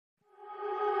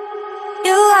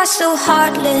are so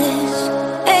heartless,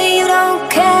 and you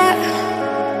don't care.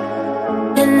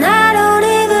 And I don't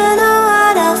even know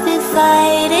what I've been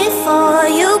fighting for.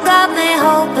 You got me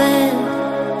hoping,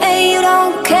 and you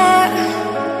don't care.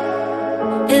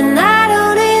 And I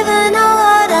don't even know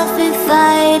what I've been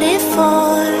fighting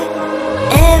for.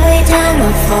 Every time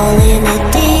I fall in the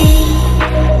deep,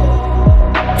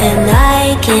 and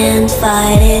I can't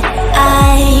fight it,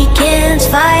 I can't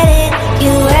fight it.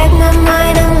 You wreck my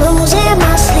mind, I'm losing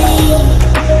my sleep.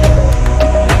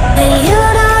 And you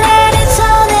know that it's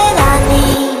all that I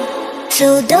need, so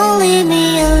don't leave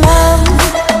me alone.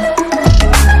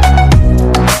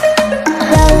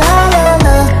 La la la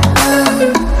la,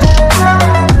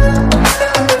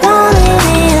 don't leave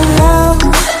me alone.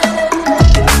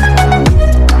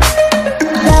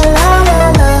 La la la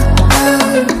la,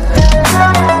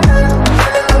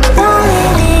 don't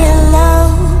leave me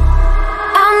alone.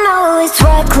 I know it's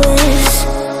reckless,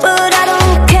 but I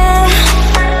don't care.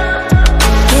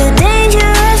 You're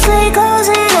dangerously close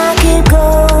and I keep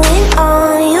going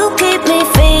on. You keep me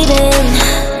fading,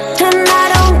 and I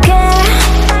don't care.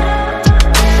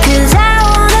 'Cause I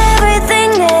want everything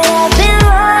that I've been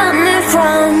running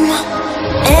from.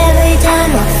 Every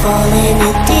time I fall in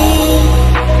the deep,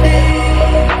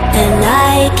 and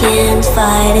I can't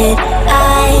fight it,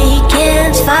 I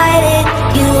can't fight it.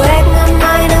 You wreck my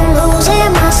mind, I'm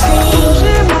losing my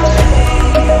sleep.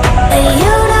 And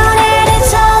you know that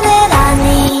it's all that I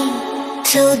need,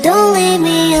 so don't leave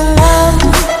me alone.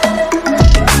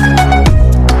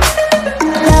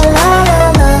 La la la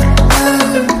la,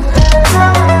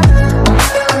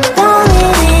 don't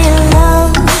leave me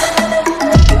alone.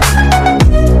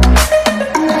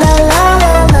 La la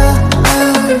la la,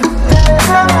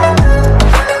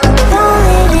 don't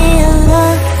leave me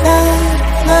alone.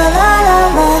 La la la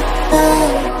la,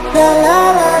 la la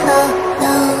la la,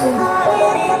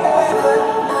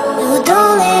 no,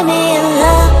 don't leave me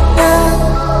alone.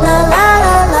 La la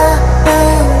la la,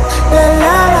 la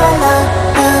la la la,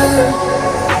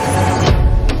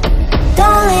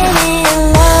 don't leave me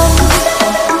alone.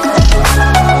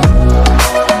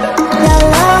 La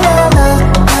la la la,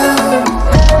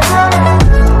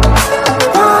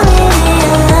 don't leave me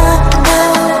alone.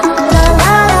 La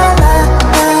la la la,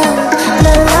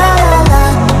 la la la la,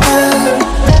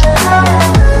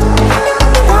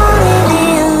 don't leave me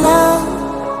alone.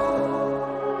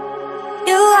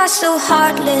 You are so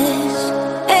heartless,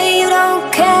 and you don't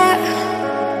care.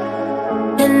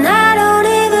 And I don't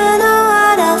even know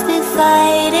what I've been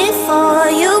fighting for.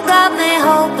 You got me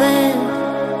hoping,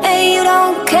 and you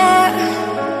don't care.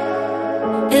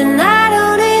 And I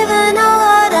don't even know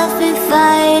what I've been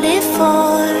fighting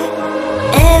for.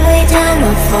 Every time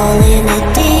I fall in the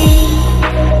deep,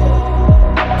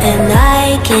 and I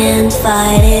can't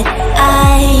fight it,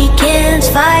 I can't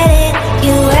fight it.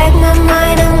 You wreck my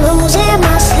mind, I'm losing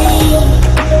my sleep.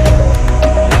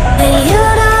 And you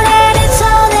know that it's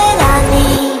all that I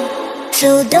need, so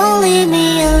don't leave me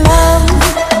alone.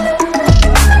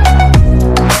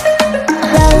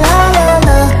 La la la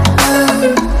la,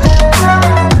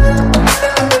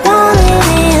 don't leave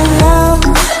me alone.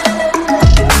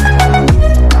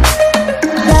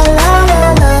 La la la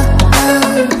la,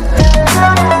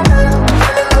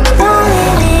 don't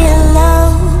leave me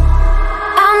alone.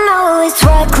 I know it's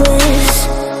reckless,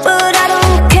 but I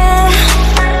don't care.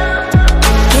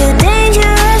 You're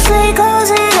dangerously close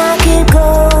and I keep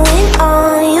going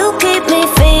on. You keep me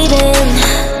fading,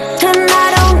 and I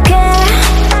don't care.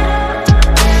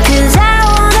 'Cause I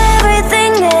want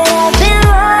everything that I've been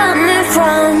running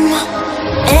from.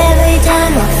 Every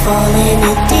time I fall in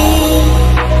the deep,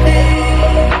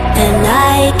 and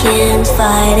I can't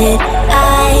fight it,